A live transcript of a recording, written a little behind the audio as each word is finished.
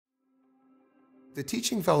The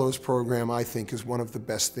Teaching Fellows program, I think, is one of the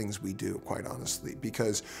best things we do, quite honestly,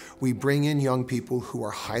 because we bring in young people who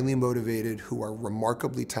are highly motivated, who are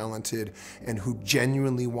remarkably talented, and who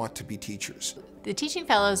genuinely want to be teachers. The Teaching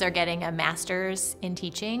Fellows are getting a master's in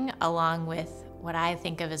teaching, along with what I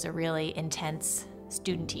think of as a really intense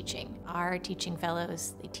student teaching. Our Teaching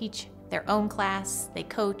Fellows, they teach their own class, they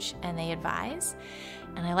coach, and they advise.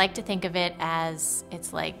 And I like to think of it as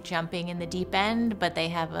it's like jumping in the deep end, but they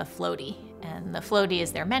have a floaty. And the floaty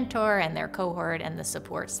is their mentor and their cohort and the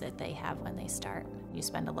supports that they have when they start. You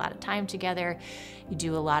spend a lot of time together, you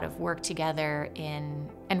do a lot of work together and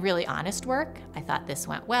really honest work. I thought this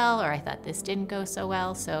went well, or I thought this didn't go so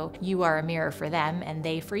well. So you are a mirror for them and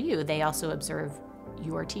they for you. They also observe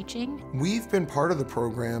your teaching. We've been part of the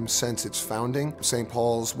program since its founding. St.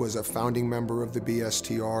 Paul's was a founding member of the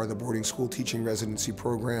BSTR, the Boarding School Teaching Residency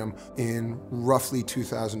program, in roughly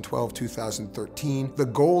 2012, 2013. The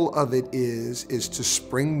goal of it is to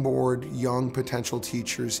springboard young potential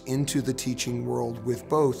teachers into the teaching world with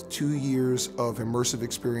both 2 years of immersive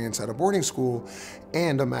experience at a boarding school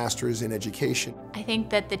and a master's in education. I think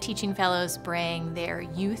that the Teaching Fellows bring their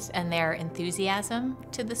youth and their enthusiasm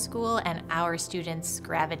to the school, and our students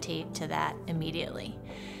gravitate to that immediately.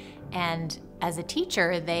 And as a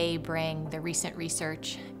teacher, they bring the recent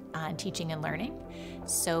research on teaching and learning,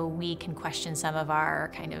 so we can question some of our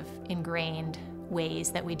kind of ingrained ways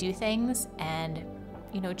that we do things and,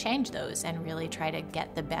 change those and really try to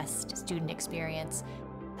get the best student experience.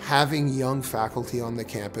 Having young faculty on the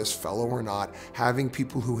campus, fellow or not, having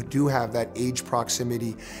people who do have that age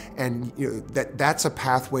proximity, and that's a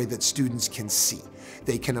pathway that students can see.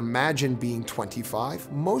 They can imagine being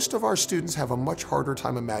 25. Most of our students have a much harder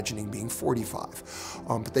time imagining being 45.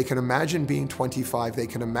 But they can imagine being 25, they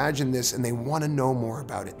can imagine this, and they want to know more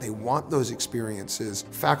about it. They want those experiences.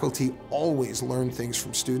 Faculty always learn things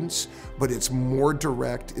from students, but it's more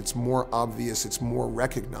direct, it's more obvious, it's more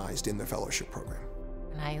recognized in the fellowship program.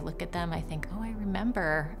 And I look at them, I think, oh, I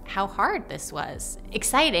remember how hard this was.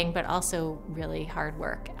 Exciting, but also really hard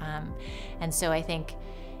work. And so I think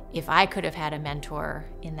if I could have had a mentor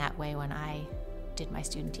in that way when I did my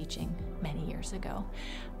student teaching many years ago,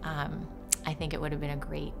 I think it would have been a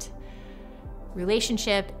great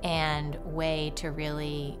relationship and way to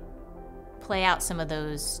really play out some of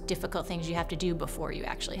those difficult things you have to do before you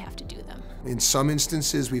actually have to do them. In some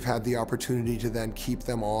instances, we've had the opportunity to then keep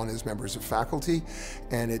them on as members of faculty,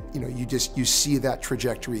 and you see that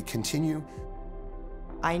trajectory continue.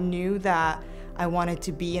 I knew that I wanted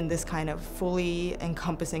to be in this kind of fully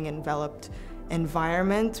encompassing, enveloped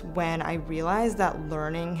environment when I realized that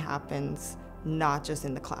learning happens not just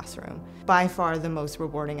in the classroom. By far the most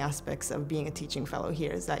rewarding aspects of being a teaching fellow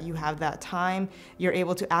here is that you have that time, you're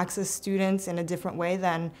able to access students in a different way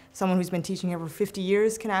than someone who's been teaching here for 50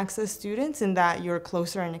 years can access students, and that you're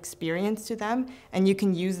closer in experience to them, and you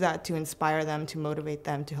can use that to inspire them, to motivate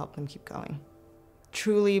them, to help them keep going.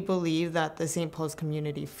 Truly believe that the St. Paul's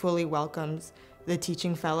community fully welcomes the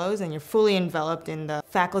Teaching Fellows, and you're fully enveloped in the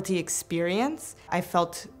faculty experience. I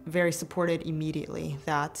felt very supported immediately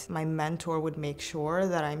that my mentor would make sure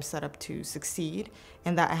that I'm set up to succeed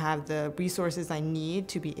and that I have the resources I need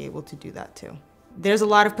to be able to do that too. There's a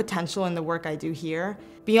lot of potential in the work I do here.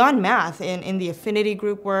 Beyond math, in the affinity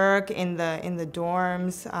group work, in the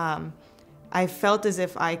dorms, I felt as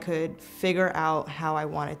if I could figure out how I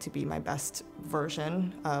wanted to be my best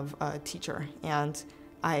version of a teacher, and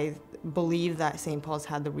I believe that St. Paul's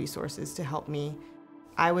had the resources to help me.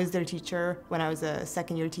 I was their teacher when I was a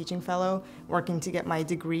second-year teaching fellow working to get my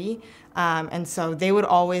degree, and so they would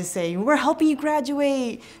always say, we're helping you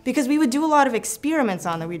graduate, because we would do a lot of experiments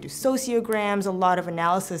on them. We'd do sociograms, a lot of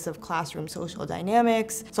analysis of classroom social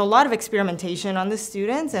dynamics, so a lot of experimentation on the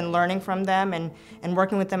students and learning from them and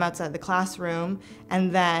working with them outside the classroom.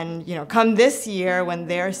 And then, come this year when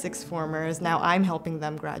they're sixth formers, now I'm helping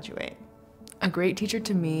them graduate. A great teacher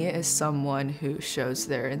to me is someone who shows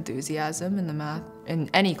their enthusiasm in the math, in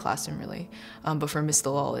any classroom really, but for Miss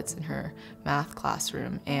Dalal, it's in her math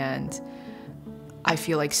classroom, and I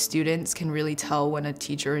feel like students can really tell when a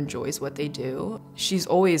teacher enjoys what they do. She's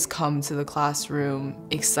always come to the classroom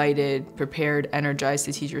excited, prepared, energized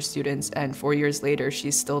to teach her students, and 4 years later,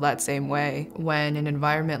 she's still that same way. When an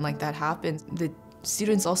environment like that happens, the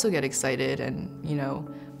students also get excited, and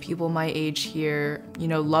people my age here,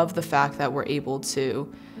 love the fact that we're able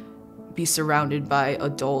to be surrounded by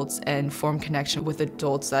adults and form connection with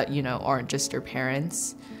adults that, aren't just their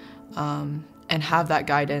parents, and have that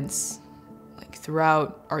guidance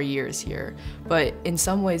throughout our years here. But in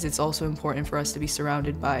some ways, it's also important for us to be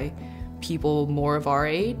surrounded by people more of our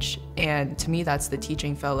age, and to me, that's the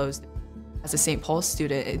Teaching Fellows. As a St. Paul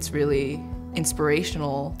student, it's really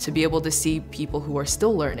inspirational to be able to see people who are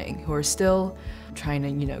still learning, who are still trying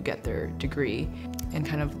to, get their degree, and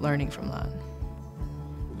kind of learning from that.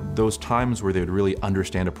 Those times where they would really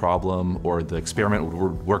understand a problem or the experiment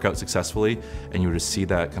would work out successfully, and you would just see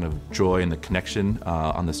that kind of joy and the connection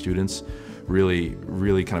on the students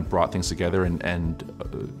really kind of brought things together and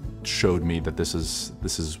showed me that this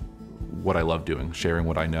is what I love doing, sharing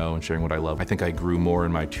what I know and sharing what I love. I think I grew more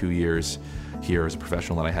in my 2 years here as a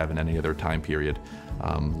professional than I have in any other time period,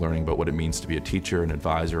 learning about what it means to be a teacher, an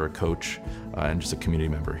advisor, a coach, and just a community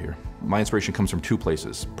member here. My inspiration comes from two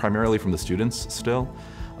places, primarily from the students still.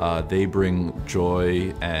 They bring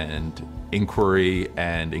joy and inquiry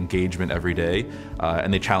and engagement every day,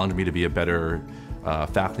 and they challenge me to be a better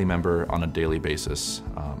faculty member on a daily basis.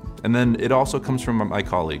 And then it also comes from my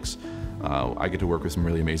colleagues. I get to work with some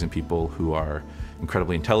really amazing people who are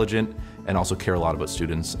incredibly intelligent and also care a lot about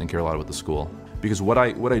students and care a lot about the school. Because what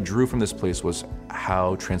I drew from this place was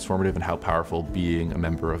how transformative and how powerful being a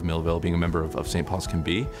member of Millville, being a member of St. Paul's can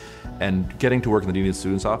be. And getting to work in the Dean of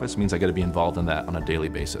Students office means I get to be involved in that on a daily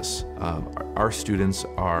basis. Our students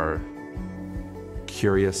are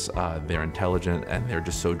curious, they're intelligent, and they're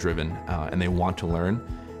just so driven, and they want to learn,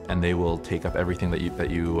 and they will take up everything that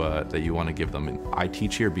you want to give them. And I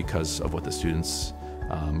teach here because of what the students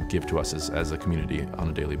give to us as a community on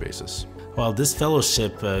a daily basis. Well, this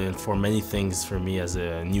fellowship for many things for me as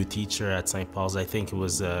a new teacher at St. Paul's, I think it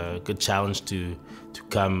was a good challenge to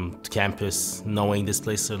come to campus knowing this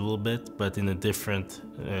place a little bit, but in a different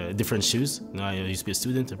shoes. I used to be a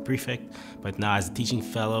student, a prefect, but now as a teaching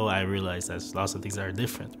fellow, I realized there's lots of things that are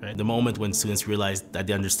different, right? The moment when students realize that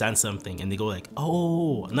they understand something and they go like,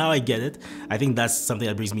 oh, now I get it, I think that's something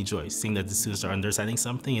that brings me joy, seeing that the students are understanding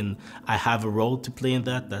something and I have a role to play in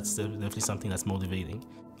that. That's definitely something that's motivating.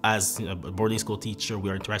 As a boarding school teacher, we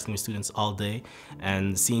are interacting with students all day,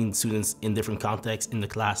 and seeing students in different contexts, in the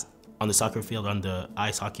class, on the soccer field, on the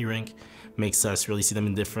ice hockey rink, makes us really see them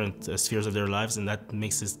in different spheres of their lives, and that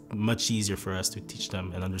makes it much easier for us to teach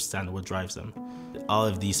them and understand what drives them. All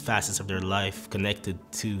of these facets of their life connected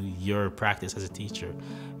to your practice as a teacher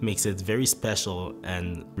makes it very special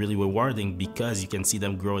and really rewarding because you can see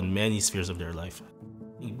them grow in many spheres of their life.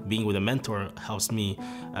 Being with a mentor helps me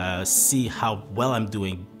see how well I'm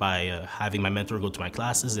doing by having my mentor go to my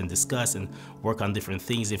classes and discuss and work on different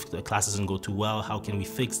things. If the class doesn't go too well, how can we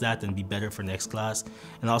fix that and be better for next class?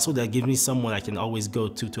 And also that gives me someone I can always go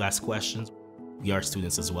to ask questions. We are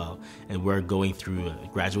students as well, and we're going through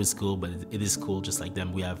graduate school, but it is cool just like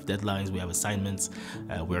them. We have deadlines, we have assignments,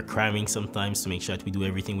 we're cramming sometimes to make sure that we do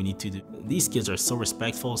everything we need to do. These kids are so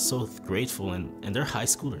respectful, so grateful, and they're high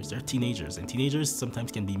schoolers, they're teenagers, and teenagers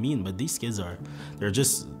sometimes can be mean, but these kids they're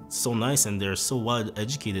just so nice and they're so well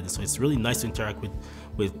educated, so it's really nice to interact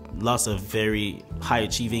with lots of very high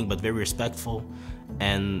achieving but very respectful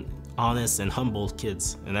and honest and humble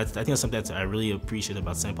kids. And I think that's something that I really appreciate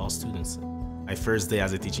about St. Paul's students. My first day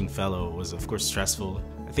as a teaching fellow was, of course, stressful.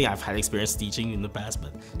 I think I've had experience teaching in the past,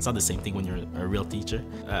 but it's not the same thing when you're a real teacher.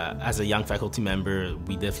 As a young faculty member,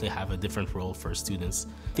 we definitely have a different role for students.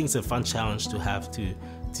 I think it's a fun challenge to have to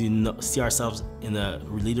see ourselves in a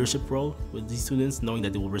leadership role with these students, knowing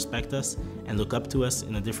that they will respect us and look up to us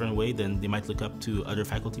in a different way than they might look up to other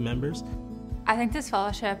faculty members. I think this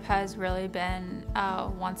fellowship has really been a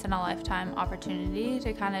once-in-a-lifetime opportunity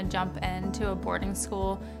to kind of jump into a boarding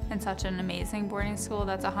school, and such an amazing boarding school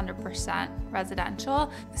that's 100%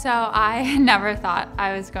 residential. So I never thought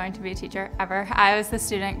I was going to be a teacher ever. I was the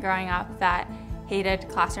student growing up that hated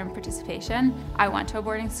classroom participation. I went to a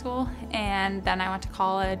boarding school, and then I went to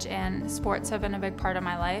college, and sports have been a big part of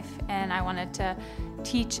my life, and I wanted to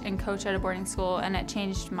teach and coach at a boarding school, and it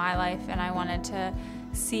changed my life, and I wanted to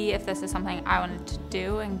see if this is something I wanted to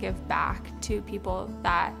do and give back to people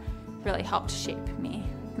that really helped shape me.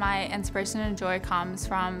 My inspiration and joy comes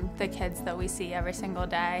from the kids that we see every single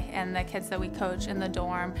day and the kids that we coach in the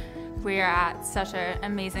dorm. We are at such an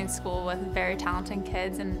amazing school with very talented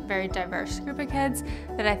kids and very diverse group of kids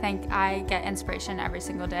that I think I get inspiration every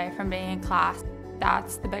single day from being in class.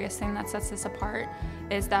 That's the biggest thing that sets us apart,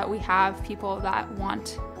 is that we have people that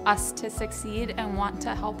want us to succeed and want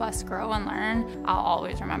to help us grow and learn. I'll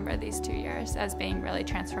always remember these 2 years as being really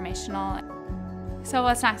transformational. So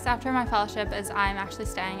what's next after my fellowship is I'm actually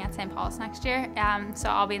staying at St. Paul's next year. So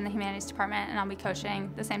I'll be in the humanities department and I'll be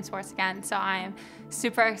coaching the same sports again. So I'm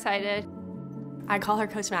super excited. I call her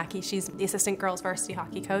Coach Mackey. She's the assistant girls varsity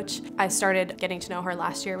hockey coach. I started getting to know her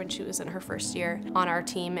last year when she was in her first year on our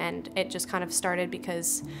team, and it just kind of started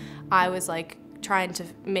because I was like trying to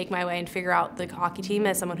make my way and figure out the hockey team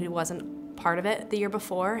as someone who wasn't part of it the year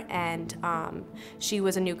before, and she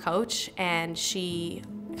was a new coach, and she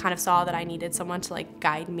kind of saw that I needed someone to like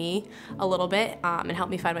guide me a little bit and help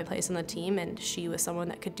me find my place on the team, and she was someone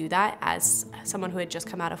that could do that as someone who had just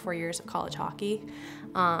come out of 4 years of college hockey.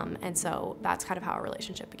 And so that's kind of how our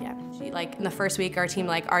relationship began. She, like, in the first week, our team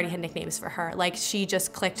like already had nicknames for her. Like, she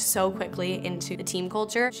just clicked so quickly into the team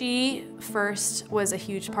culture. She first was a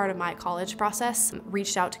huge part of my college process,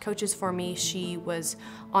 reached out to coaches for me. She was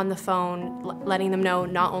on the phone letting them know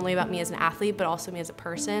not only about me as an athlete, but also me as a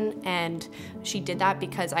person. And she did that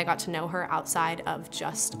because I got to know her outside of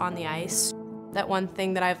just on the ice. That one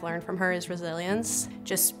thing that I've learned from her is resilience.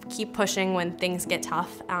 Just keep pushing when things get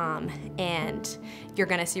tough, and you're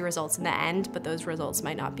gonna see results in the end, but those results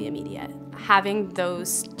might not be immediate. Having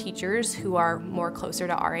those teachers who are more closer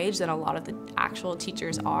to our age than a lot of the actual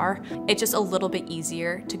teachers are, it's just a little bit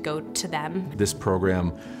easier to go to them. This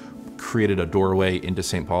program created a doorway into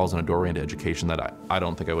St. Paul's and a doorway into education that I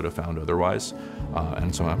don't think I would have found otherwise.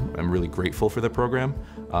 And so I'm really grateful for the program,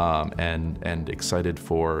 and excited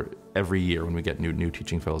for every year when we get new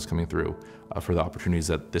teaching fellows coming through for the opportunities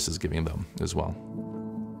that this is giving them as well.